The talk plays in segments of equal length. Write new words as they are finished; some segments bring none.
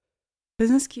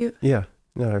Isn't this cute? Yeah.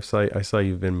 No, I saw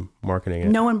you've been marketing it.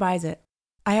 No one buys it.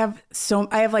 I have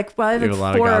like You have a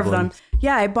lot of four of them. goblins.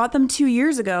 Yeah, I bought them 2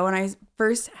 years ago when I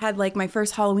first had like my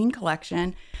first Halloween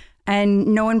collection, and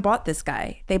no one bought this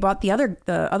guy. They bought the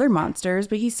other monsters,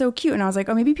 but he's so cute, and I was like,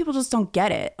 oh, maybe people just don't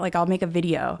get it. Like, I'll make a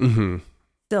video. Mm-hmm.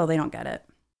 Still, they don't get it.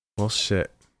 Well,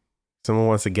 shit. Someone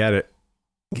wants to get it.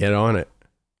 Get on it.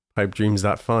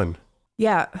 Pipedreams.fun.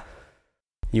 Yeah,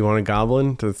 You want a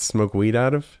goblin to smoke weed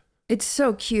out of? it's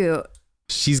so cute.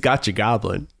 She's got your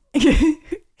goblin.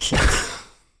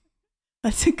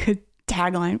 That's a good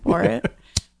tagline for it.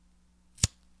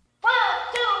 1,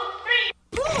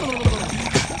 2, 3.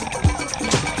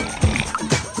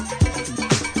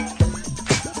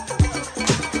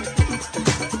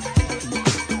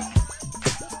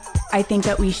 I think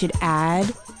that we should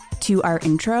add to our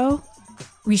intro,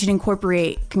 we should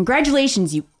incorporate,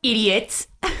 congratulations, you idiots.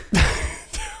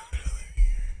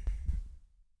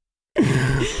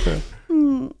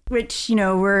 Which,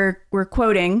 we're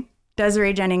quoting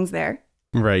Desiree Jennings there.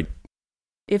 Right.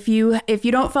 If you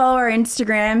don't follow our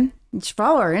Instagram, you should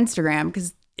follow our Instagram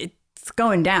because it's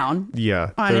going down.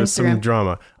 Yeah. On There's Instagram. some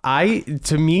drama.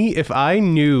 To me, if I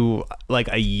knew like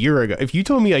a year ago, if you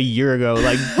told me a year ago,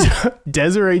 like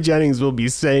Desiree Jennings will be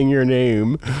saying your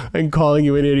name and calling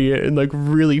you an idiot and like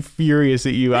really furious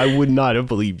at you, I would not have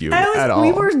believed you at all.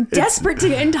 We were desperate to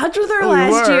get in touch with her We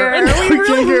last were, year. and we We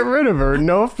can't get really, rid of her.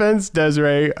 No offense,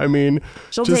 Desiree. I mean,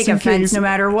 she'll just take in offense case- no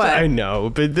matter what. I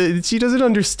know, but she doesn't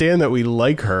understand that we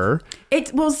like her.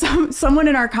 Someone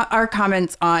in our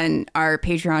comments on our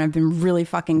Patreon have been really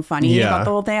fucking funny Yeah. about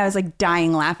the whole thing. I was like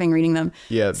dying laughing reading them.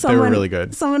 Yeah, they were really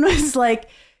good. Someone was like,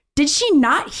 did she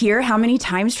not hear how many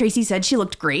times Tracy said she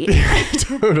looked great?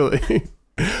 Totally.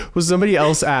 Well, somebody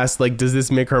else asked, like, does this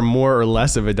make her more or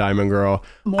less of a diamond girl?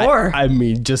 More. I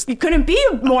mean, just You couldn't be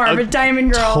more of a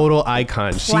diamond girl. total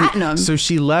icon. Platinum. So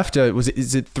she left.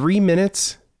 Is it 3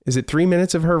 minutes? Is it 3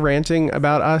 minutes of her ranting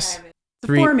about us? It's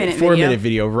a 4-minute video. 4-minute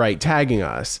video, right? Tagging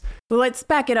us. Well, let's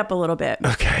back it up a little bit.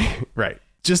 Okay, right.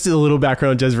 Just a little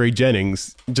background on Desiree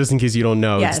Jennings, just in case you don't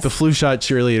know. Yes. It's the flu shot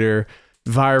cheerleader,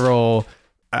 viral,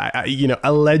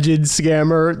 alleged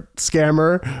scammer.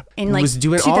 In, like, was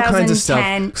doing all kinds of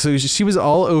 2010. stuff. So she was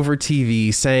all over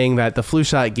TV saying that the flu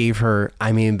shot gave her,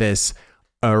 this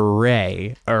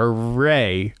array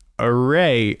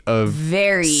of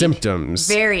Varied. symptoms.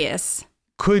 Various.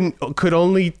 Could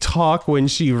only talk when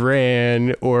she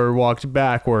ran or walked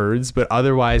backwards, but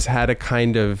otherwise had a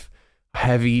kind of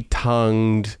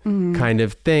heavy-tongued kind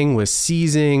of thing, was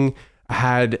seizing,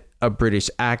 had a British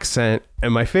accent,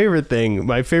 and my favorite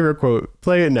quote,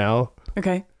 play it now.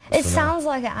 Okay. It sounds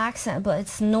like an accent, but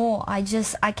it's not.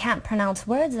 I can't pronounce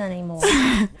words anymore.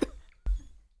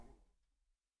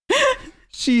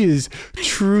 She is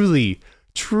truly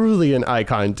an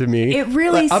icon to me. It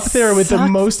really up there with the sucks.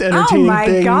 most Oh entertaining my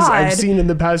things God. I've seen in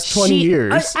the past 20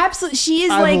 years. Absolutely. She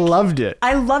is I like, loved it.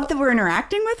 I love that we're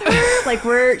interacting with her.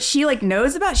 Like she like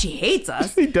knows about, she hates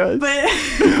us. She does.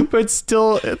 But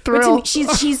still But to thrilled. me,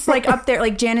 she's like up there,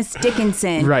 like Janice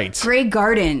Dickinson, Right. Grey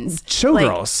Gardens,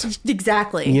 Showgirls. like,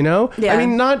 exactly. Yeah. Yeah. I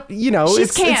mean, not, She's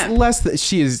it's camp. less that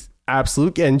she is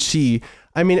absolute. And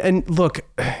and look,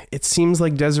 it seems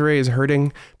like Desiree is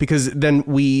hurting because then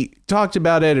we talked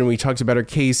about it and we talked about her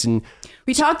case and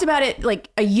we talked about it like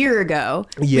a year ago.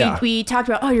 Yeah. We talked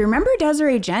about, you remember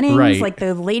Desiree Jennings, Right. like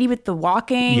the lady with the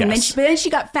walking? Yes. And then she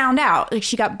got found out, like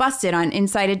she got busted on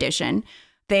Inside Edition.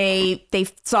 They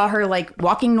saw her like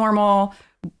walking normal,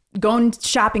 going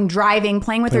shopping, driving,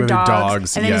 playing with her with her dogs.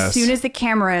 dogs, And then yes. as soon as the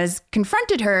cameras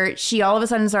confronted her, she all of a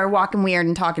sudden started walking weird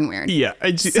and talking weird. yeah.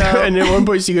 And, and at one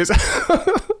point she goes,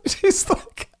 she's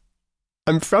like,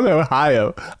 I'm from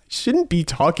Ohio. I shouldn't be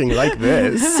talking like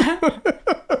this.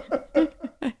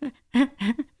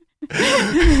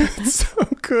 It's so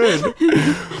good.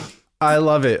 I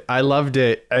love it. I loved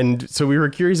it. And so we were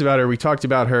curious about her. We talked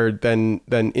about her. Then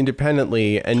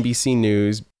independently, NBC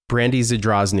News, Brandy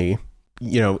Zadrozny,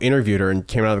 interviewed her and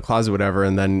came out of the closet, whatever,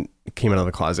 and then came out of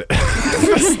the closet.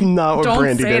 That's not what Don't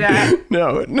Brandy say did. that.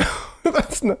 No,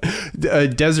 that's not.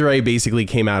 Desiree basically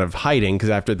came out of hiding because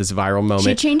after this viral moment,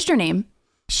 She changed her name.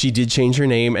 she did change her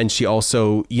name, and she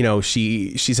also,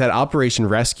 she said Operation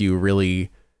Rescue really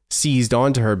seized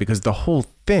onto her because the whole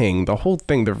thing,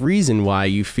 the reason why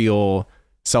you can feel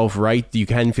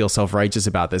self-righteous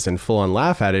about this and full on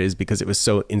laugh at it is because it was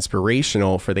so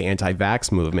inspirational for the anti-vax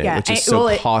movement, which is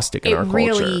so caustic in our culture. It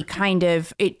really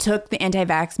it took the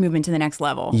anti-vax movement to the next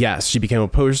level. Yes, she became a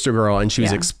poster girl and she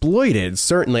was Yeah. exploited.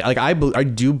 Certainly, like I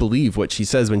do believe what she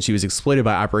says when she was exploited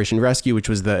by Operation Rescue, which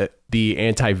was the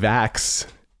anti-vax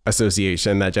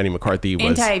association that Jenny McCarthy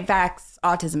was. Anti-Vax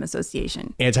Autism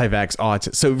Association. Anti-vax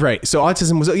autism. So right. So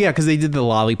autism was because they did the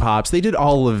lollipops. They did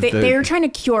all of They were trying to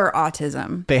cure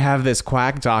autism. They have this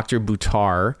quack doctor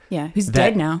Buttar. Yeah, who's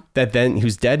dead now.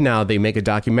 Who's dead now. They make a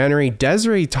documentary.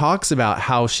 Desiree talks about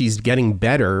how she's getting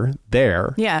better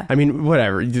there. Yeah. I mean,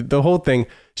 whatever. The whole thing.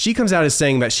 She comes out as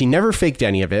saying that she never faked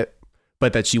any of it,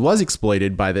 but that she was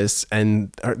exploited by this,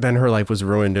 and then her life was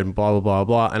ruined and blah, blah, blah,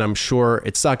 blah. And I'm sure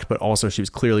it sucked, but also she was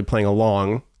clearly playing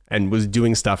along and was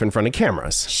doing stuff in front of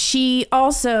cameras. She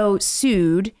also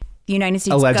sued the United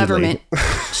States Allegedly. government.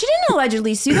 She didn't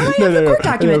allegedly sue them. I have the court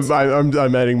documents.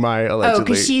 I'm adding my allegedly. Oh,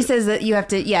 because she says that you have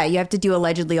to do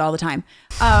allegedly all the time.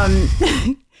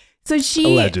 So she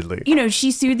Allegedly.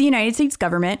 She sued the United States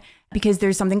government because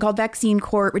there's something called vaccine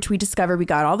court, which we discovered. We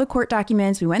got all the court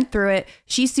documents. We went through it.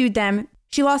 She sued them.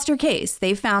 She lost her case.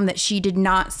 They found that she did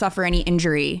not suffer any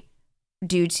injury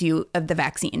due to the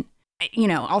vaccine.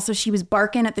 Also she was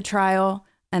barking at the trial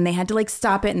and they had to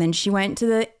stop it. And then she went to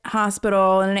the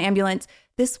hospital in an ambulance.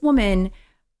 This woman,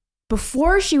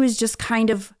 before she was just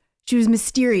she was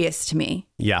mysterious to me.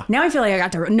 Yeah. Now I feel like I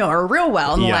got to know her real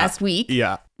well in the last week.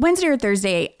 Yeah. Wednesday or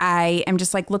Thursday, I am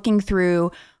just looking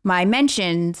through my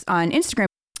mentions on Instagram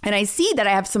and I see that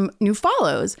I have some new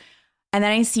follows. And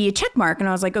then I see a check mark and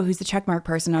I was like, oh, who's the check mark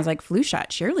person? I was like, flu shot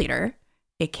cheerleader.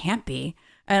 It can't be.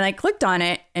 And I clicked on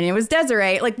it and it was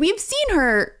Desiree. We've seen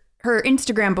her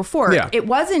Instagram before. Yeah. It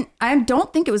wasn't, I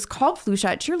don't think it was called flu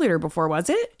shot cheerleader before, was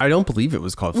it? I don't believe it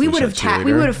was called We Flu would Shot have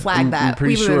we Cheerleader. would have flagged that. I'm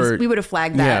pretty sure. We would have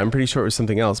flagged that. Yeah, I'm pretty sure it was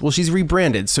something else. Well, she's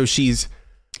rebranded. So she's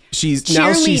Cheerleading.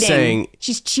 now she's saying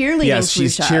she's cheerleading. yes, flu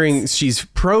she's shots. cheering. She's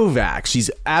pro-vax. She's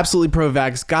absolutely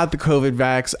pro-vax. Got the COVID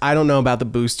vax. I don't know about the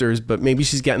boosters, but maybe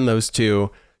she's getting those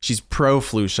too. She's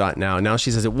pro-flu shot now. Now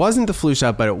she says it wasn't the flu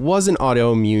shot, but it was an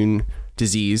autoimmune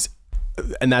disease,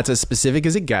 and that's as specific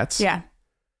as it gets. Yeah.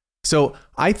 So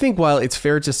I think while it's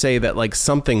fair to say that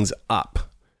something's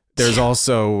up, there's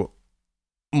also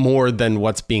more than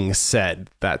what's being said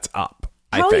that's up.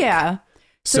 I think. Yeah.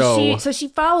 So she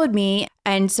followed me,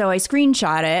 and so I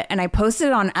screenshot it and I posted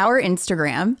it on our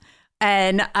Instagram,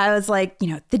 and I was like,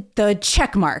 the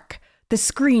check mark, the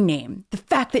screen name, the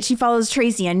fact that she follows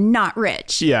Tracy and not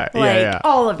Rich. Yeah.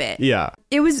 All of it. Yeah.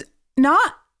 It was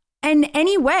not in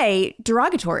any way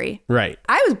derogatory. Right.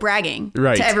 I was bragging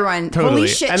Right. to everyone. Totally. Holy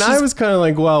shit. And I was kind of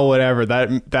like, well, whatever.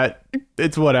 That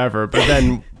it's whatever. But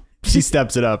then she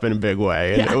steps it up in a big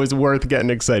way, and it was worth getting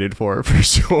excited for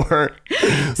sure.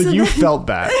 You felt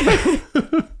that.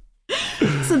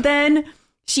 So then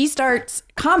she starts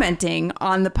commenting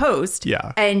on the post.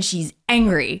 Yeah. And she's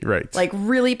angry. Right.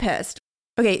 Really pissed.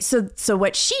 Okay, so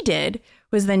what she did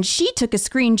was then she took a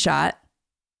screenshot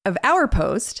of our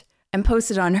post and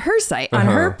posted on her site, on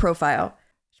her profile.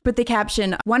 She put the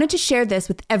caption, wanted to share this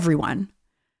with everyone.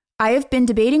 I have been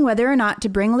debating whether or not to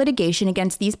bring litigation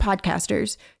against these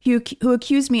podcasters who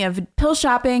accused me of pill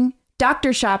shopping,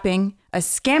 doctor shopping, a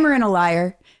scammer and a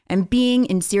liar, and being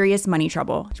in serious money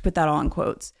trouble. She put that all in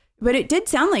quotes. But it did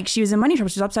sound like she was in money trouble.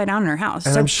 She was upside down in her house.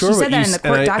 And I'm sure she said that in the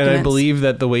court documents. And I believe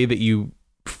that the way that you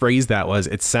phrased that was,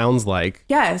 it sounds like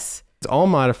yes. It's all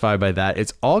modified by that.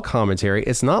 It's all commentary.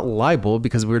 It's not libel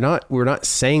because we're not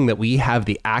saying that we have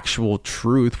the actual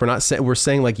truth. We're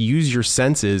saying use your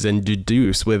senses and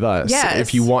deduce with us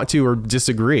if you want to or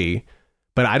disagree.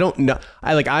 But I don't know.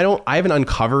 I haven't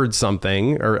uncovered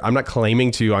something, or I'm not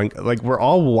claiming to. We're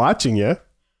all watching you.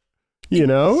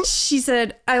 She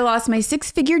said, I lost my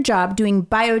 6-figure job doing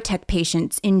biotech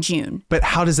patients in June. But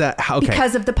how does that? Okay.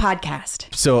 Because of the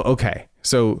podcast.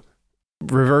 So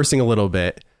reversing a little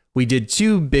bit. We did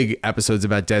 2 big episodes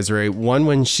about Desiree. One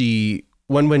when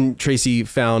Tracy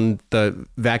found the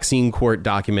vaccine court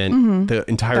document, the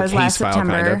entire case file,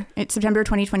 kind of. It's September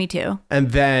 2022.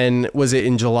 And then was it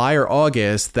in July or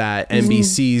August that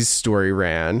NBC's story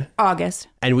ran? August.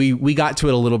 And we got to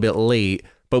it a little bit late,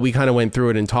 but we kind of went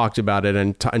through it and talked about it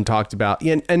and talked about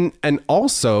and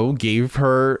also gave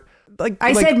her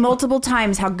I said multiple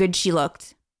times how good she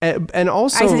looked. And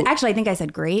also I think I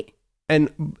said great. And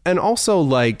also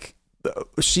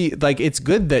she it's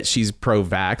good that she's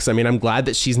pro-vax. I mean, I'm glad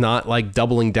that she's not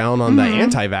doubling down on the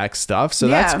anti-vax stuff. So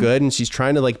that's good. And she's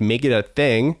trying to make it a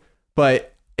thing.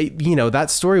 But that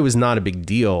story was not a big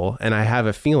deal. And I have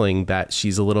a feeling that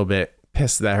she's a little bit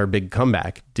pissed that her big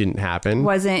comeback didn't happen.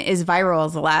 Wasn't as viral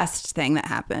as the last thing that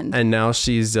happened. And now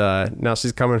she's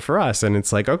coming for us. And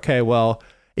it's okay, well,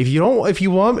 if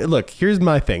you want me, look, here's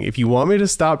my thing. If you want me to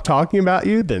stop talking about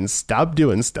you, then stop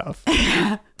doing stuff.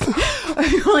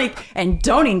 like, and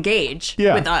don't engage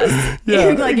Yeah. with us. Yeah,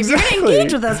 Like, if you're exactly. gonna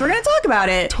engage with us, we're gonna talk about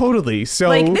it. Totally. So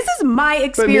Like, this is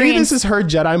my but maybe experience. this is her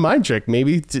Jedi mind trick.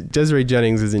 Maybe Desiree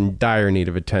Jennings is in dire need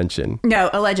of attention. No,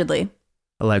 allegedly.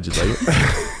 Allegedly.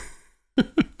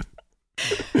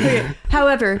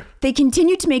 However, they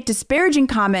continue to make disparaging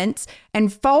comments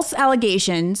and false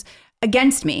allegations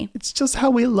against me. It's just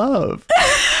how we love.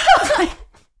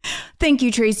 Thank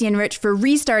you, Tracy and Rich, for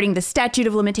restarting the statute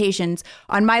of limitations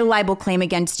on my libel claim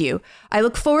against you. I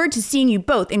look forward to seeing you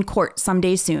both in court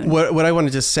someday soon. What I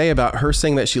wanted to say about her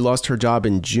saying that she lost her job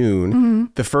in June, Mm-hmm.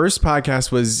 the first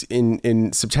podcast was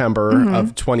in September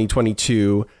of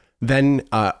 2022. Then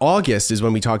August is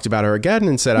when we talked about her again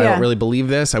and said, I Yeah. don't really believe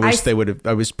this. I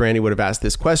wish Brandy would have asked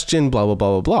this question, blah, blah,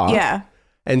 blah, blah, blah. Yeah.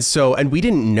 And so, and we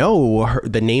didn't know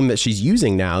the name that she's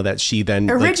using now that she then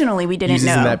Originally, we didn't uses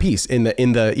know. in that piece in the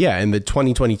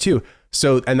 2022.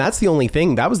 So, and that's the only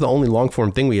thing, that was the only long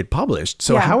form thing we had published.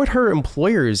 So Yeah. how would her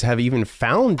employers have even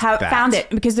found that? Found it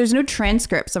because there's no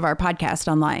transcripts of our podcast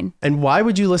online. And why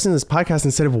would you listen to this podcast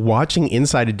instead of watching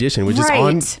Inside Edition, which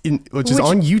Right. is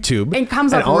on YouTube? It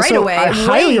comes up also, right away. I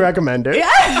highly Right. recommend it.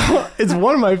 Yeah. It's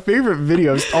one of my favorite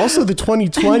videos. Also, the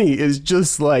 2020 is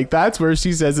just like, that's where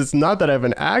she says it's not that I have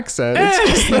an accent.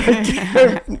 It's just that I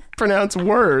can't pronounce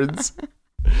words.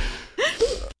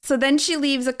 So then she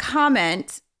leaves a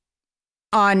comment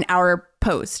on our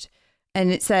post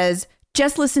and it says,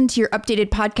 just listened to your updated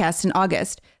podcast in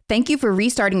August. Thank you for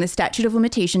restarting the statute of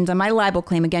limitations on my libel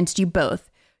claim against you both.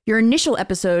 Your initial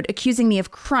episode accusing me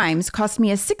of crimes cost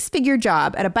me a 6-figure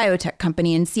job at a biotech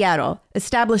company in Seattle,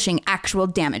 establishing actual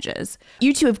damages.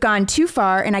 You two have gone too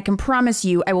far, and I can promise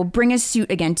you I will bring a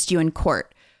suit against you in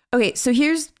court. Okay, so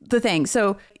here's the thing.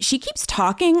 So she keeps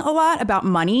talking a lot about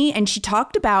money, and she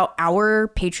talked about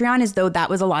our Patreon as though that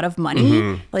was a lot of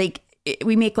money. Like,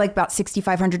 we make like about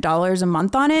 $6,500 a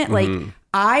month on it. Like,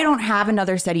 I don't have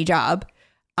another steady job.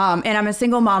 And I'm a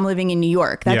single mom living in New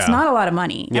York. That's Yeah. not a lot of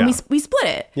money. And Yeah. we split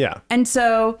it. Yeah. And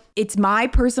so it's my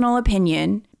personal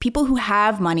opinion. People who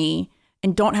have money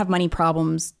and don't have money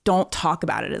problems don't talk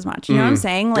about it as much. You know what I'm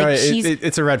saying? Like, Right,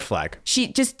 it's a red flag. she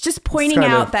just pointing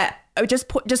kind out of- that just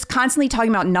constantly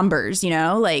talking about numbers, you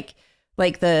know, like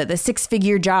the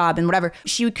 6-figure job and whatever.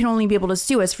 She can only be able to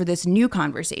sue us for this new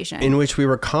conversation. In which we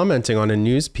were commenting on a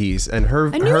news piece, and her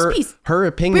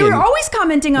opinion. we were always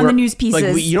commenting on the news pieces.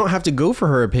 Like, you don't have to go for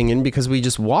her opinion because we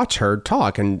just watch her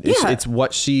talk, and Yeah. it's what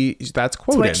that's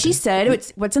quoted. It's what she said.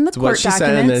 It's what's in the It's court what she documents.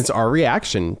 said, and then it's our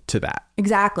reaction to that.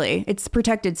 Exactly. It's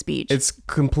protected speech. It's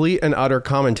complete and utter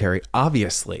commentary,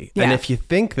 obviously. And Yeah. if you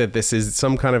think that this is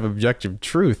some kind of objective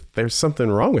truth, there's something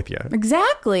wrong with you.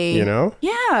 exactly. You know?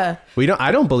 Yeah.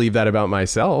 I don't believe that about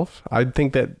myself. I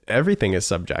think that everything is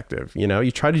subjective. You know, you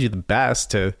try to do the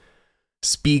best to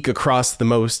speak across the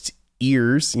most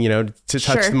ears, you know, to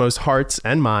touch Sure. the most hearts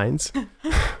and minds.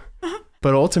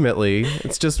 But ultimately,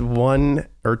 it's just one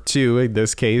or two, in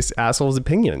this case, asshole's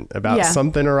opinion about Yeah.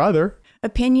 something or other.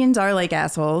 Opinions are like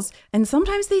assholes, and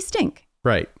sometimes they stink.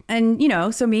 Right. And, you know,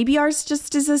 so maybe ours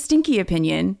just is a stinky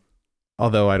opinion.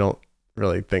 Although I don't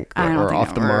really think I that don't we're think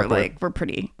off the we're, mark. like, we're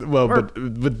pretty. Well, we're- but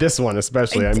with this one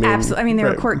especially, I mean, absolutely. I mean, there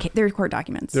right. are court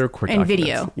documents. There are court and documents.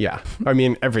 video. Yeah, I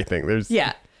mean everything. There's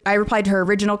Yeah. I replied to her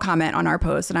original comment on our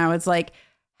post, and I was like,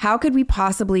 how could we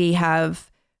possibly have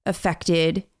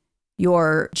affected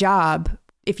your job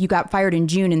if you got fired in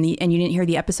June and you didn't hear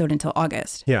the episode until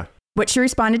August? yeah. What she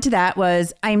responded to that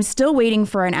was, I am still waiting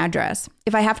for an address.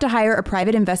 If I have to hire a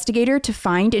private investigator to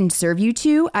find and serve you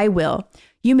two, I will.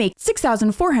 You make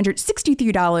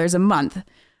 $6,463 a month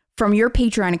from your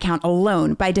Patreon account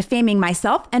alone by defaming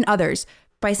myself and others.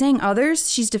 By saying others,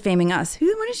 she's defaming us.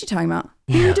 What is she talking about?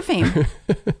 Who do you defame?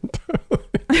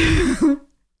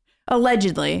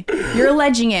 Allegedly. You're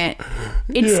alleging it.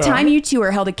 It's Yeah. time you two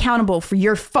are held accountable for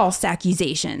your false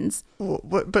accusations.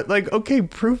 But like, okay,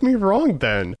 prove me wrong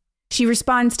then. She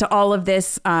responds to all of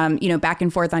this, back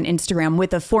and forth on Instagram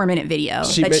with a 4-minute video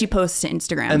that she posts to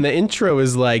Instagram. And the intro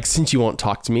is like, since you won't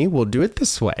talk to me, we'll do it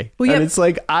this way. Well, and yep. it's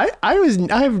like,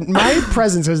 my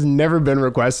presence has never been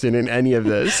requested in any of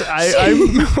this.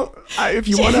 If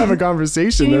you want to have a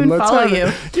conversation, She then didn't let's follow have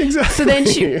it. you. Exactly. So then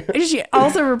she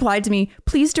also replied to me,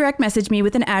 please direct message me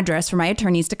with an address for my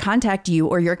attorneys to contact you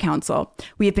or your counsel.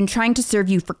 We have been trying to serve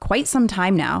you for quite some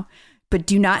time now, but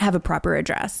do not have a proper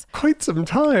address. Quite some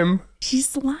time.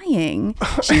 She's lying.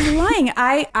 She's lying.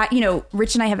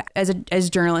 Rich and I have, as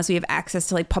journalists, we have access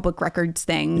to like public records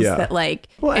things Yeah. that like.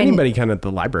 Well, and- anybody can at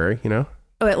the library, you know?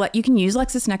 you can use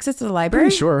LexisNexis at the library?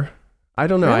 Pretty sure. I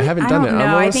don't know. I Really? haven't done it. No,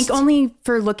 I Almost. think only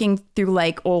for looking through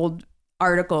like old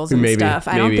articles and stuff.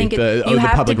 I don't think the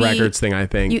public records thing. I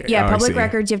think public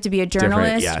records. You have to be a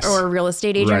journalist yes. or a real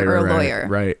estate agent or a lawyer,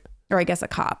 right? Or I guess a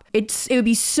cop. It would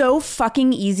be so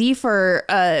fucking easy for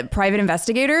a private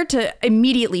investigator to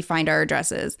immediately find our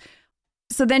addresses.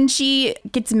 So then she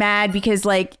gets mad because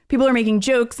like people are making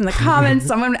jokes in the comments.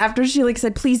 Someone, after she like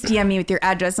said, please DM me with your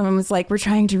address, someone was like, we're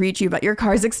trying to reach you about your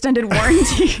car's extended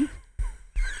warranty.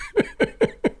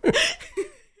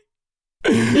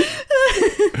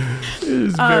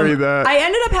 It's very that. I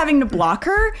ended up having to block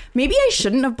her. Maybe I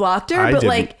shouldn't have blocked her, but didn't.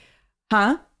 like,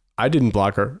 huh? I didn't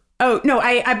block her. Oh, no,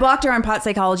 I blocked her on Pot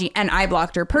Psychology and I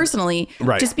blocked her personally.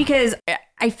 Right. Just because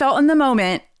I felt in the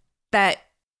moment that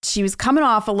she was coming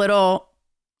off a little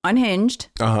unhinged,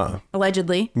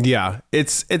 allegedly. Yeah,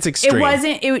 it's extreme. It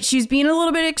wasn't. She was being a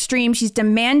little bit extreme. She's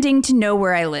demanding to know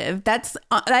where I live. That's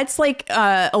like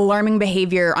alarming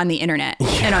behavior on the internet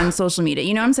and on social media.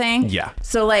 You know what I'm saying? Yeah.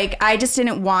 So like, I just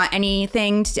didn't want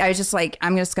anything. I was just like,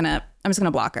 I'm just gonna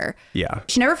block her. Yeah.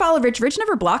 She never followed Rich. Rich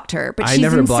never blocked her, but I she's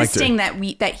never blocked insisting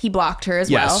that he blocked her as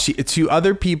well. Yes, to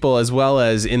other people as well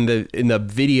as in the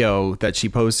video that she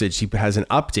posted, she has an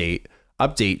update.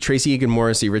 Tracy Egan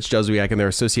Morrissey, Rich Joswiak, and their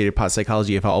associated Pot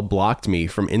Psychology have all blocked me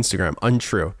from Instagram.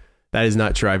 Untrue. That is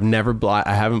not true. I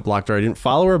haven't blocked her. I didn't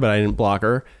follow her, but I didn't block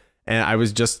her. And I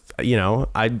was just,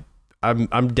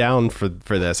 I'm down for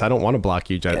this. I don't want to block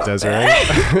you, Desiree.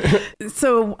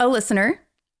 So a listener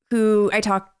who I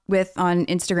talk with on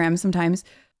Instagram sometimes,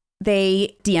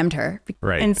 they DM'd her.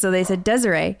 Right. And so they said,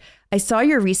 Desiree, I saw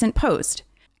your recent post.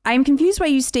 I am confused why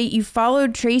you state you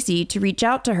followed Tracy to reach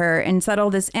out to her and settle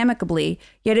this amicably,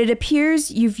 yet it appears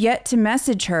you've yet to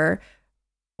message her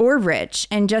or Rich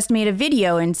and just made a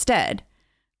video instead.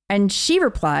 And she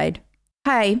replied,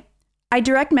 hi, I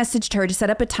direct messaged her to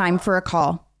set up a time for a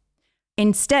call.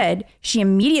 Instead, she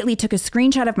immediately took a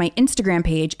screenshot of my Instagram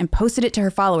page and posted it to her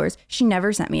followers. She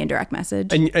never sent me a direct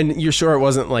message. And you're sure it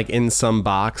wasn't like in some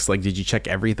box? Like, did you check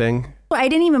everything? I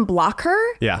didn't even block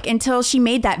her until she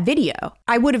made that video.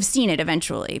 I would have seen it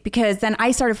eventually because then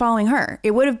I started following her.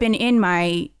 It would have been in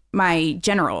my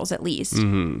generals at least.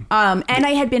 Mm-hmm. And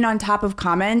I had been on top of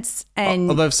comments. And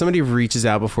although if somebody reaches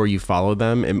out before you follow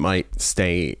them, it might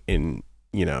stay in,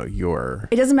 your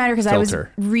It doesn't matter because I was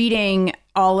filter. Reading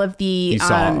all of the... You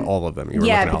saw all of them. You were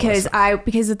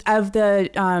because of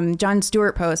the Jon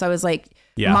Stewart post, I was like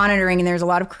monitoring, and there's a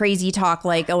lot of crazy talk,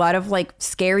 like a lot of like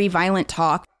scary, violent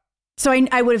talk. So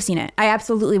I would have seen it. I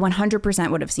absolutely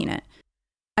 100% would have seen it.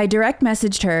 I direct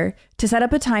messaged her to set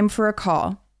up a time for a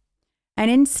call. And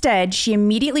instead, she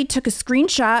immediately took a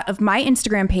screenshot of my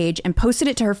Instagram page and posted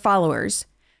it to her followers.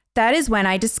 That is when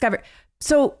I discovered...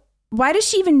 So why does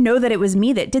she even know that it was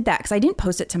me that did that? Because I didn't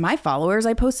post it to my followers.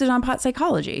 I posted it on Pot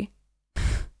Psychology.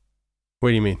 What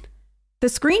do you mean? The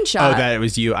screenshot. Oh, that it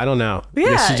was you. I don't know.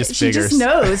 Yeah, she just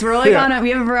knows. We're like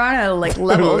we're on a like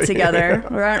level together.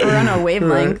 We're on a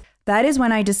wavelength. Right. That is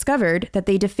when I discovered that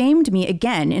they defamed me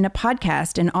again in a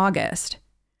podcast in August.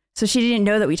 So she didn't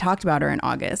know that we talked about her in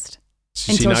August.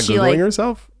 Is she not Googling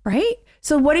herself? Right?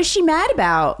 So what is she mad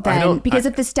about then? Because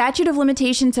if the statute of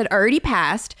limitations had already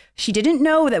passed, she didn't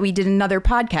know that we did another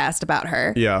podcast about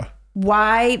her. Yeah.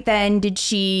 Why then did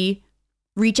she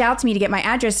reach out to me to get my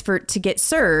address to get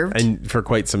served? And for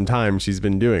quite some time, she's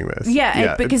been doing this.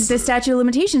 Yeah, because the statute of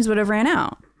limitations would have ran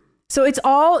out. So it's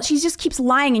all, she just keeps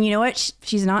lying. And you know what?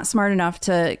 She's not smart enough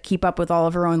to keep up with all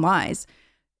of her own lies.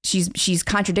 She's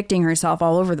contradicting herself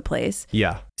all over the place.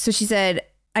 Yeah. So she said,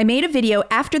 I made a video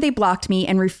after they blocked me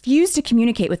and refused to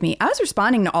communicate with me. I was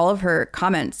responding to all of her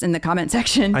comments in the comment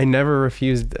section. I never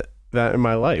refused that in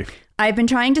my life. I've been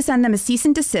trying to send them a cease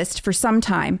and desist for some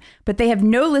time, but they have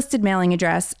no listed mailing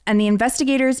address. And the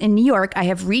investigators in New York I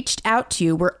have reached out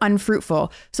to were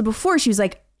unfruitful. So before she was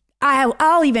like,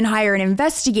 I'll even hire an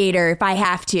investigator if I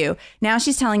have to. Now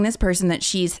she's telling this person that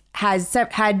has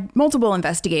had multiple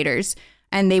investigators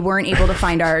and they weren't able to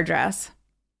find our address.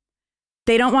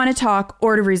 They don't want to talk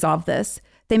or to resolve this.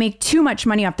 They make too much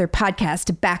money off their podcast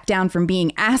to back down from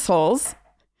being assholes.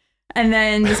 And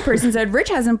then this person said, Rich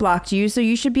hasn't blocked you, so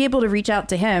you should be able to reach out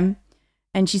to him.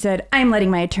 And she said, I'm letting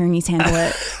my attorneys handle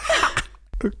it.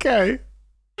 Okay.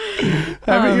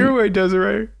 Have it your way,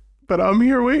 Desiree. But I'm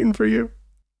here waiting for you.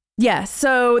 Yeah.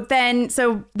 So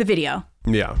the video.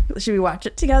 Yeah. Should we watch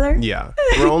it together? Yeah.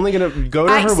 We're only going to go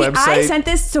to her website. I sent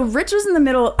this. So Rich was in the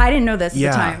middle. I didn't know this at the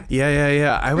time.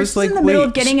 Yeah. I was like, in the middle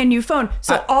of getting a new phone.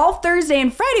 So all Thursday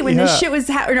and Friday when this shit was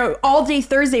all day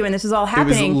Thursday when this was all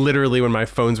happening. It was literally when my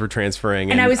phones were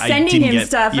transferring. And I was sending him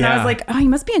stuff and I was like, oh, he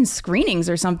must be in screenings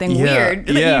or something weird.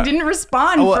 Yeah. You didn't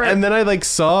respond. And then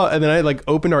I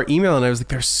opened our email and I was like,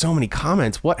 there's so many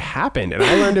comments. What happened? And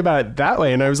I learned about it that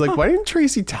way. And I was like, why didn't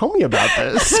Tracy tell me about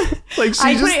this? Like,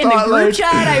 I put it in the group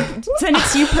chat. I sent it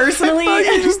to you personally. I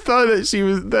thought you just thought that she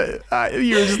was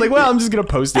you were just like, well, I'm just gonna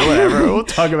post it, whatever. We'll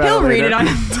talk about it later. He'll read it on.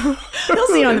 He'll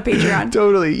see it on the Patreon.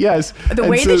 Totally, yes. The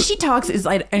way that she talks is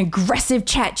like an aggressive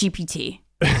chat GPT.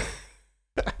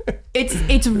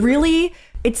 It's really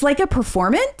like a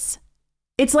performance.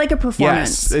 It's like a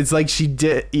performance. Yes, it's like she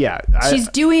did. Yeah, she's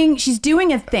doing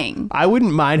a thing. I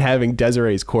wouldn't mind having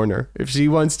Desiree's corner if she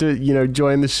wants to,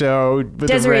 join the show. With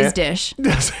Desiree's dish.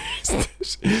 Desiree's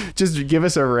dish. Just give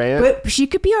us a rant. But she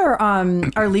could be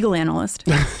our legal analyst.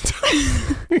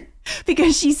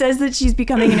 Because she says that she's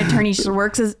becoming an attorney. She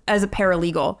works as a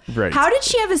paralegal. Right. How did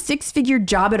she have a 6-figure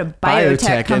job at a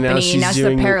biotech company and that's the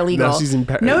paralegal? Now she's in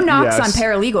no knocks on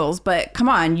paralegals, but come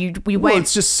on, we went. Well,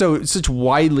 it's just such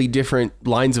widely different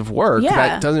lines of work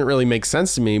that doesn't really make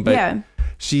sense to me. But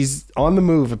she's on the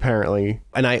move apparently,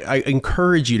 and I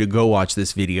encourage you to go watch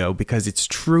this video because it's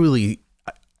truly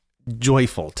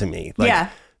joyful to me.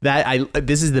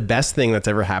 This is the best thing that's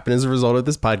ever happened as a result of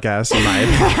this podcast, in my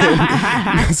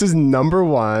opinion. This is number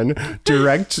one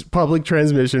direct public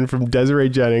transmission from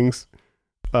Desiree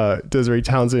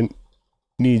Townsend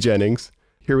Nee Jennings.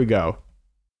 Here we go.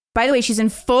 By the way, she's in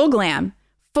full glam,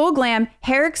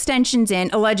 hair extensions in,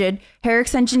 alleged hair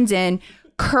extensions in,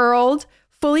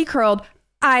 fully curled,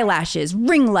 eyelashes,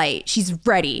 ring light. She's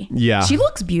ready. Yeah. She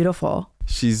looks beautiful.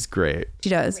 She's great. She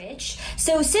does. Rich.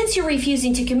 So since you're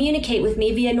refusing to communicate with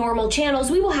me via normal channels,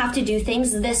 we will have to do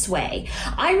things this way.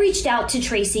 I reached out to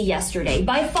Tracy yesterday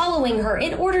by following her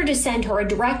in order to send her a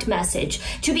direct message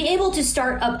to be able to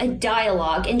start up a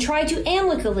dialogue and try to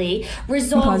amicably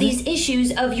resolve these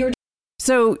issues of your...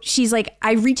 So she's like,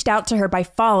 I reached out to her by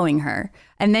following her.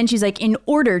 And then she's like, in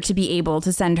order to be able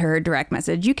to send her a direct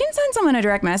message, you can send someone a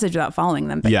direct message without following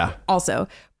them.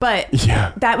 But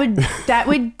that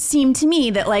would seem to me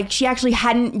that like she actually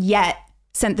hadn't yet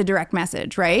sent the direct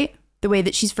message, right? The way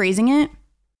that she's phrasing it.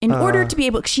 In order to be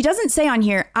able, she doesn't say on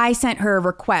here, I sent her a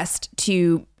request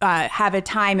to have a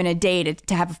time and a day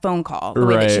to have a phone call. The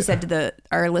way that she said to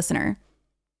our listener.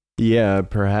 Yeah,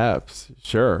 perhaps.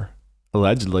 Sure.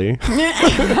 Allegedly.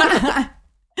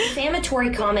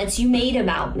 Defamatory comments you made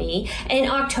about me in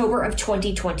October of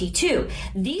 2022.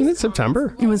 Isn't it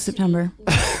September? It was September.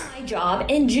 My job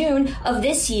in June of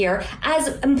this year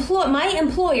as my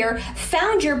employer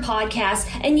found your podcast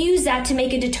and used that to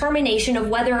make a determination of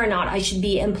whether or not I should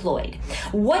be employed.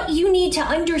 What you need to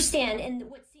understand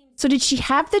and what seems... So did she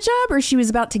have the job or she was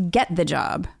about to get the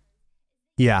job?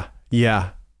 Yeah.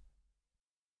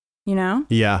 You know?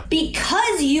 Yeah.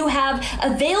 Because you have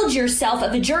availed yourself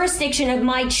of a jurisdiction of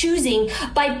my choosing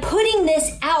by putting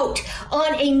this out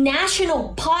on a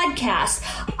national podcast,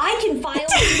 I can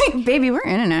file... Baby, we're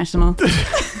international.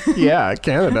 Yeah,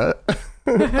 Canada.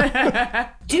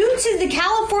 Due to the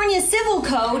California Civil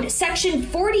Code, Section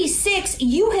 46,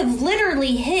 you have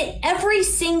literally hit every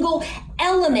single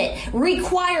element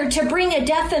required to bring a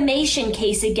defamation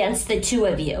case against the two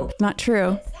of you. Not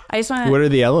true. I just want to... What are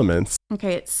the elements?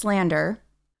 Okay, it's slander.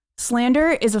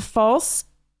 Slander is a false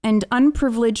and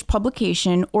unprivileged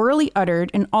publication orally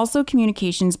uttered and also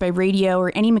communications by radio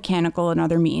or any mechanical and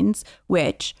other means,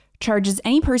 which charges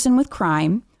any person with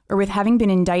crime or with having been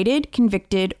indicted,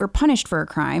 convicted, or punished for a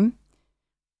crime.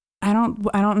 I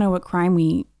don't know what crime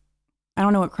we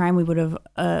would have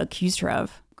accused her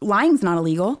of. Lying's not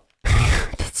illegal.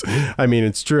 I mean,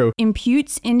 it's true.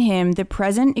 Imputes in him the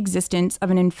present existence of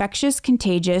an infectious,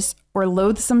 contagious, or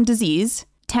loathsome disease,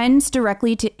 tends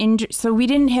directly to injure. So we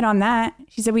didn't hit on that.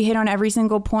 She said we hit on every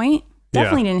single point.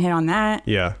 Definitely didn't hit on that.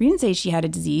 Yeah. We didn't say she had a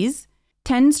disease.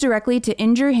 Tends directly to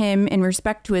injure him in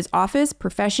respect to his office,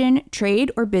 profession,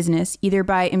 trade, or business, either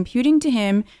by imputing to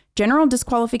him general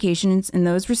disqualifications in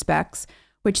those respects,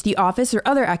 which the office or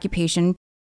other occupation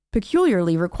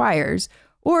peculiarly requires,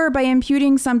 or by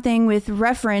imputing something with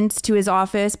reference to his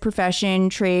office, profession,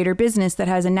 trade, or business that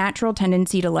has a natural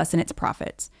tendency to lessen its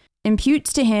profits.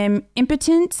 Imputes to him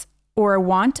impotence or a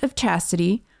want of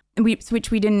chastity,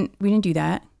 which we didn't do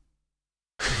that.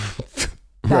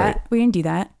 We didn't do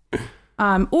that.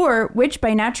 Or which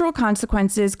by natural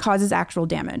consequences causes actual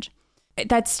damage.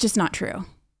 That's just not true.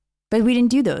 But we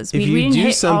didn't do those. If we you didn't do hit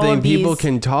all something, of people these.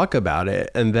 can talk about it,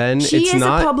 and then She it's is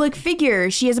not a public figure.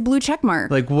 She has a blue check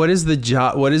mark. like what is the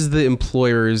job? What is the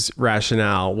employer's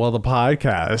rationale? Well, the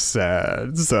podcast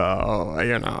said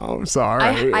so.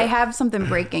 Sorry. I have something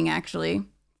breaking, actually.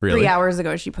 Really? 3 hours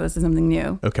ago, she posted something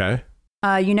new. Okay.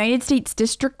 United States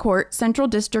District Court, Central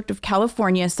District of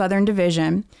California, Southern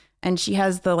Division. And she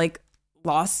has the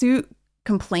lawsuit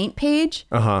complaint page.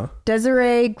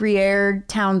 Desiree Grier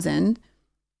Townsend,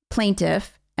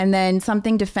 plaintiff, and then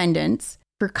something defendants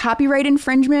for copyright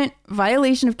infringement,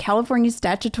 violation of California's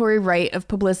statutory right of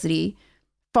publicity,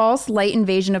 false light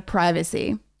invasion of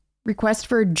privacy, request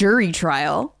for a jury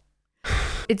trial.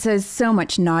 It says so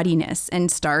much naughtiness and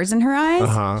stars in her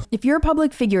eyes. If you're a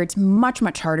public figure, it's much,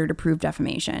 much harder to prove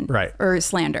defamation. Right. Or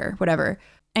slander, whatever.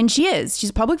 And she is. She's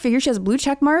a public figure. She has a blue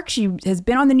check mark. She has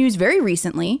been on the news very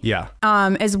recently. Yeah.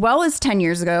 As well as 10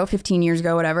 years ago, 15 years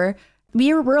ago, whatever.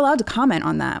 We were allowed to comment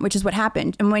on that, which is what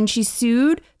happened. And when she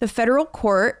sued the federal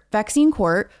court, vaccine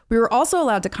court, we were also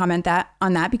allowed to comment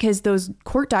on that because those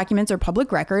court documents are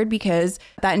public record because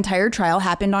that entire trial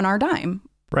happened on our dime.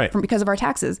 Right. Because of our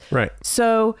taxes. Right.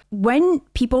 So when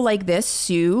people like this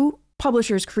sue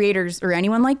publishers, creators, or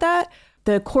anyone like that,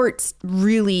 the courts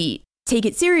really take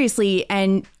it seriously.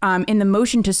 And in the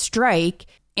motion to strike,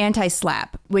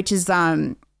 anti-SLAPP, which is,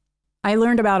 I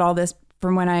learned about all this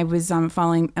from when I was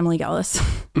following Emily Gellis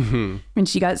when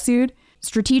she got sued.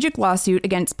 Strategic lawsuit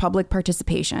against public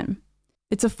participation.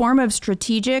 It's a form of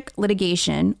strategic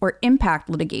litigation or impact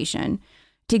litigation.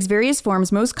 Takes various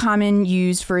forms, most common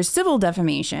used for civil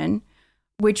defamation,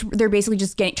 which they're basically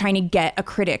just trying to get a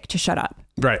critic to shut up.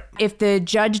 Right. If the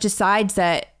judge decides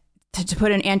that to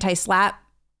put an anti-SLAPP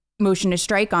motion to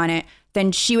strike on it,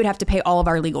 then she would have to pay all of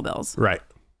our legal bills. Right.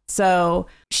 So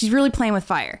she's really playing with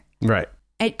fire. Right.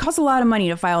 It costs a lot of money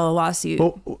to file a lawsuit.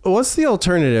 Well, what's the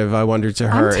alternative, I wonder, to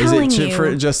her? I'm telling you.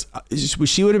 For just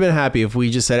she would have been happy if we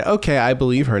just said, okay, I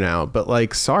believe her now,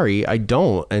 but sorry, I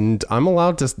don't, and I'm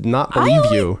allowed to not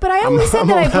believe you. But I always said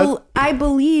that I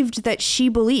believed that she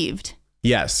believed.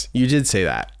 Yes, you did say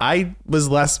that. I was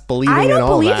less believing I in don't all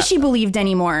believe that. she believed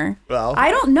anymore. Well, I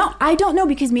don't know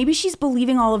because maybe she's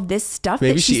believing all of this stuff.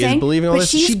 Maybe that she's she saying, is believing all but this.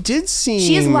 She did seem.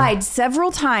 She has lied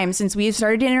several times since we've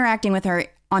started interacting with her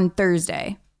on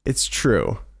Thursday. It's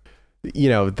true.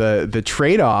 The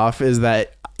trade-off is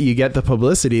that you get the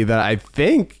publicity that I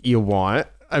think you want.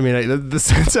 I mean, the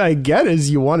sense I get is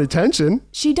you want attention.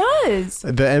 She does.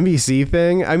 The NBC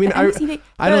thing. I mean, I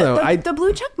don't know. The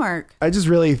blue check mark. I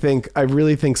really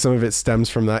think some of it stems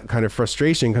from that kind of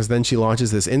frustration because then she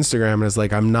launches this Instagram and is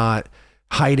like, I'm not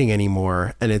hiding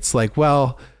anymore. And it's like,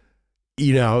 well,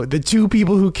 the two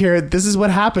people who care, this is what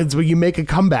happens when you make a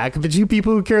comeback. The two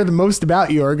people who care the most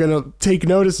about you are going to take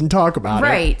notice and talk about it.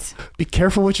 Right. Be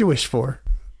careful what you wish for.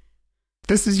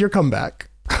 This is your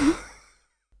comeback.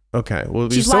 Okay.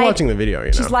 Well, you're still watching the video,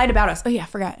 She's lied about us. Oh, yeah, I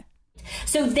forgot.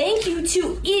 So thank you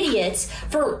to idiots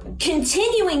for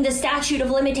continuing the statute of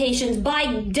limitations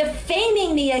by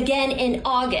defaming me again in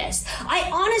August. I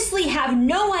honestly have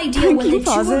no idea what the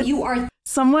two of you are.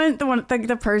 Someone,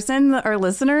 the person, our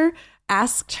listener,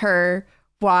 asked her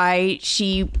why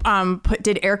she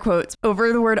did air quotes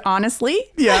over the word honestly.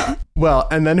 Yeah. Well,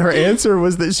 and then her answer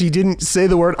was that she didn't say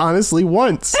the word honestly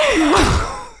once.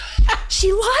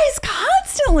 She lies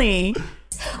constantly.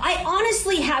 I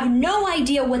honestly have no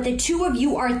idea what the two of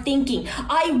you are thinking.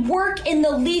 I work in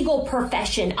the legal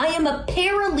profession. I am a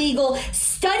paralegal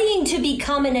studying to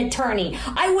become an attorney.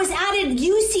 I was at a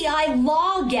UCI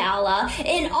law gala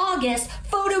in August,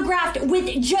 photographed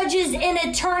with judges and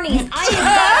attorneys. I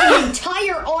have got an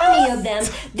entire army of them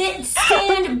that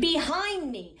stand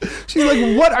behind me. She's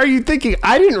like, what are you thinking?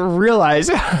 I didn't realize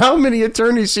how many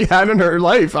attorneys she had in her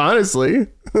life, honestly.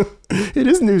 It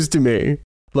is news to me.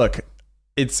 Look,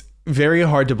 it's very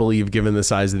hard to believe, given the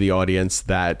size of the audience,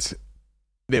 that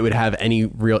it would have any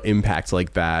real impact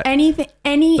like that.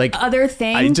 Other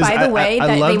thing, by the way,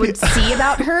 that they would see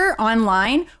about her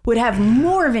online would have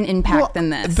more of an impact than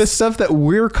this. The stuff that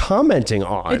we're commenting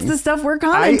on. It's the stuff we're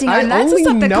commenting on. I That's only the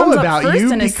stuff that know comes about up first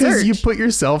you in a because search. you put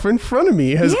yourself in front of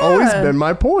me has always been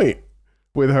my point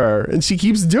with her, and she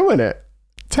keeps doing it,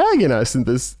 tagging us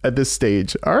at this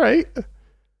stage. All right.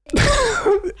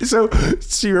 So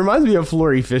she reminds me of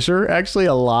Florrie Fisher, actually,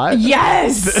 a lot.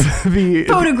 Yes.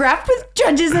 Photographed with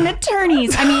judges and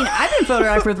attorneys. I mean, I've been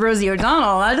photographed with Rosie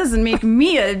O'Donnell. That doesn't make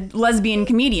me a lesbian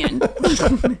comedian.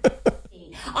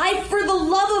 I, for the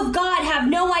love of God, have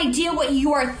no idea what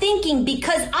you are thinking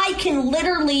because I can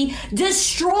literally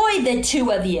destroy the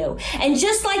two of you. And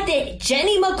just like the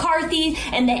Jenny McCarthy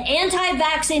and the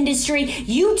anti-vax industry,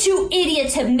 you two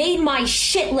idiots have made my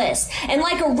shit list. And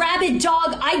like a rabid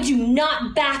dog, I do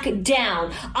not back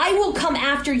down. I will come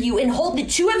after you and hold the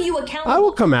two of you accountable. I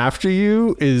will come after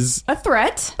you is A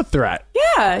threat? a threat.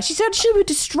 Yeah, she said she would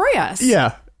destroy us.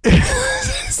 Yeah.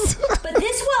 But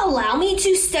this will allow me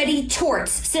to study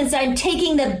torts since I'm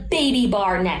taking the baby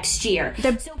bar next year.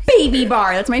 The baby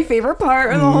bar. That's my favorite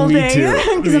part of the whole Me thing.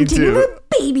 too. Because Me I'm taking too. the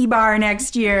baby bar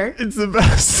next year. It's the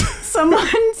best.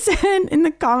 Someone said in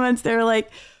the comments, they were like,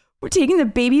 we're taking the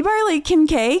baby bar like Kim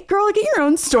K? Girl, get your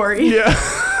own story. Yeah.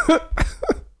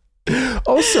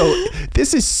 Also,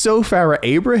 this is so Farrah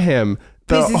Abraham.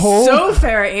 This is so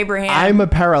Farrah Abraham. I'm a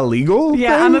paralegal.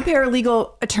 yeah, thing? I'm a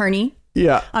paralegal attorney.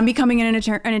 Yeah. I'm becoming an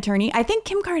attorney. I think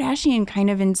Kim Kardashian kind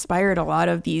of inspired a lot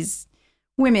of these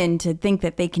women to think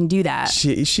that they can do that.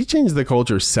 She changed the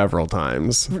culture several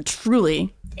times.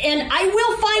 Truly. And I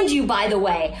will find you, by the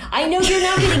way. I know you're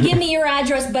not going to give me your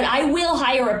address, but I will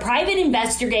hire a private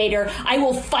investigator. I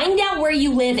will find out where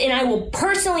you live, and I will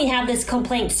personally have this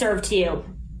complaint served to you.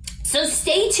 So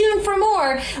stay tuned for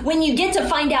more when you get to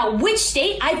find out which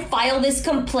state I file this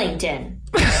complaint in.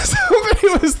 Somebody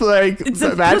was like, It's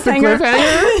a that's the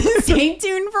cliffhanger? Stay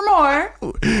tuned for more.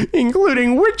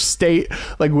 Including which state?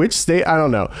 Like which state? I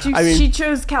don't know. She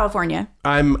chose California.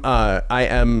 I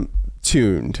am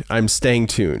tuned. I'm staying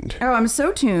tuned. Oh, I'm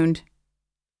so tuned.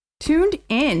 Tuned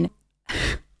in.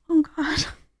 Oh, God.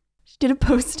 She did a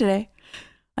post today.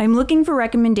 I'm looking for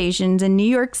recommendations in New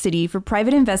York City for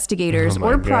private investigators Oh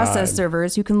my or process God.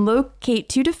 servers who can locate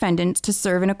two defendants to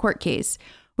serve in a court case.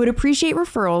 Would appreciate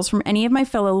referrals from any of my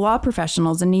fellow law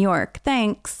professionals in New York.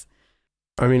 Thanks.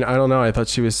 I mean, I don't know. I thought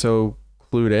she was so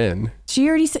clued in.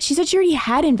 She said she already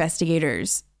had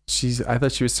investigators. I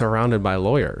thought she was surrounded by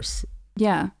lawyers.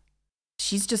 Yeah.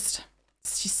 She's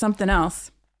something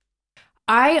else.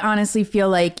 I honestly feel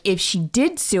like if she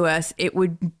did sue us, it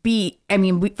would be,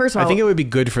 first of all, I think it would be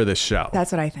good for the show.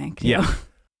 that's what I think. too. Yeah.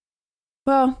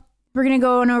 Well, we're going to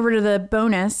go on over to the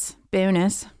bonus.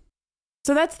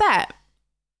 So that's that.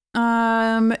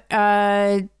 Thank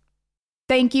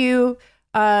you.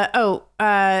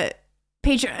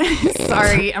 Patreon.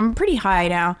 Sorry, I'm pretty high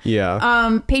now. Yeah.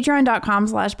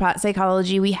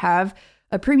 Patreon.com/potpsychology. We have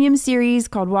a premium series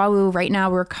called Wahoo. Right now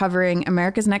we're covering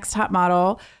America's Next Top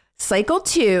Model, Cycle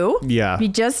 2. Yeah. We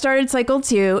just started Cycle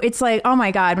 2. It's like, oh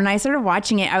my God, when I started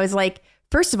watching it, I was like,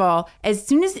 first of all, as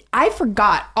soon as I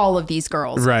forgot all of these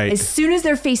girls, Right. as soon as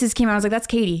their faces came out, I was like, that's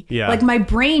Katie. Yeah. Like my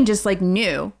brain just like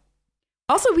knew.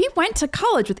 Also, we went to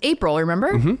college with April,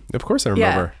 remember? Mhm. Of course I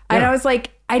remember. Yeah. And I was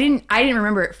like, I didn't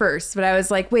remember it first, but I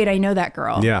was like, wait, I know that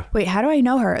girl. Yeah. Wait, how do I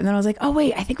know her? And then I was like, oh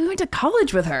wait, I think we went to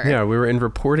college with her. Yeah, we were in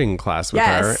reporting class with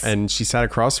Yes. her, and she sat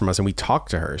across from us, and we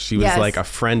talked to her. She was Yes. like a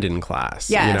friend in class.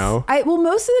 Yes. You know.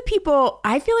 Most of the people,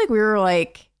 I feel like we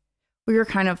were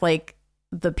kind of like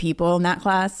the people in that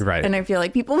class. Right. And I feel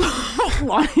like people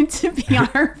wanted to be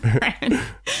our friend.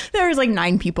 There was like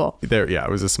 9 people. Yeah,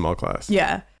 it was a small class.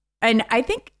 Yeah. And I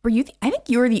think I think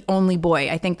you were the only boy.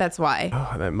 I think that's why.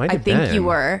 Oh, that might I have been. think you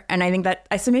were. And I think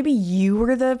so maybe you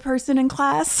were the person in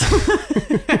class.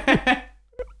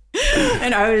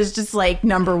 And I was just like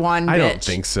number one bitch. I don't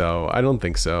think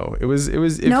so. It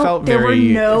No, felt there were very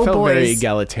no it felt very boys.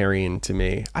 egalitarian to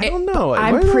me. I don't know.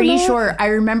 I'm Was it pretty not? sure. I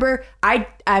remember. I'm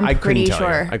I pretty couldn't tell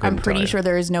you. sure. I couldn't I'm pretty tell you. sure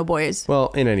there is no boys.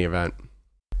 Well, in any event,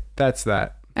 that's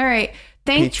that. All right.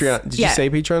 Thanks. Patreon. Did you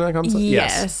say patreon.com?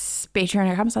 Yes.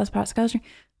 Patreon.com/potpsychology.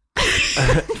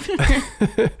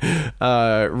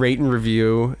 Rate and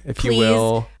review, if Please. you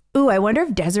will. Ooh, I wonder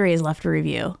if Desiree has left a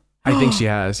review. I think she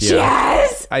has. Yeah. She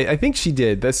has. I think she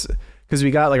did. That's because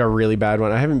we got like a really bad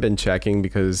one. I haven't been checking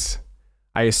because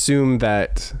I assume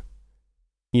that,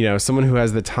 someone who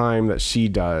has the time that she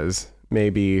does may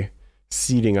be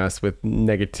seeding us with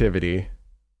negativity.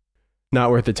 Not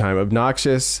worth the time.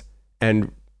 Obnoxious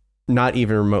and not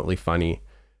even remotely funny.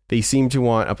 They seem to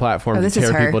want a platform to this is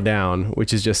tear her. people down,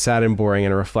 which is just sad and boring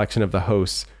and a reflection of the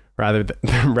hosts rather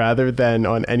than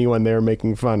on anyone they're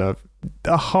making fun of.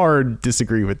 A hard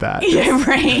disagree with that. Yeah,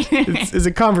 right. It's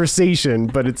a conversation,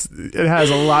 but it has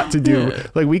a lot to do.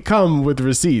 Like we come with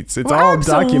receipts. It's all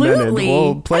documented. Absolutely.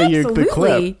 We'll play you the clip.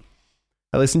 Absolutely.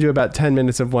 I listened to about 10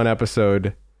 minutes of one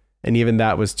episode, and even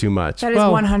that was too much. That is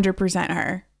 100%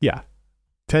 her. Yeah.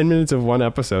 10 minutes of one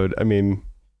episode. I mean,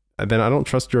 then I don't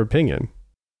trust your opinion.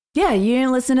 Yeah, you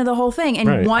didn't listen to the whole thing. And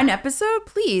Right. one episode,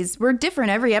 please. We're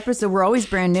different every episode. We're always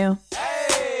brand new.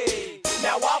 Hey,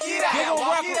 now walk it out. Now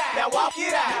walk it out. Now walk walk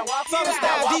it out. Southern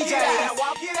style DJs.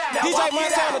 DJ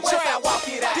Montana Trap.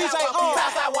 DJ On.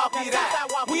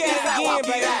 We at it again,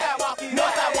 baby. Now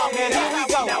here we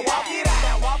go.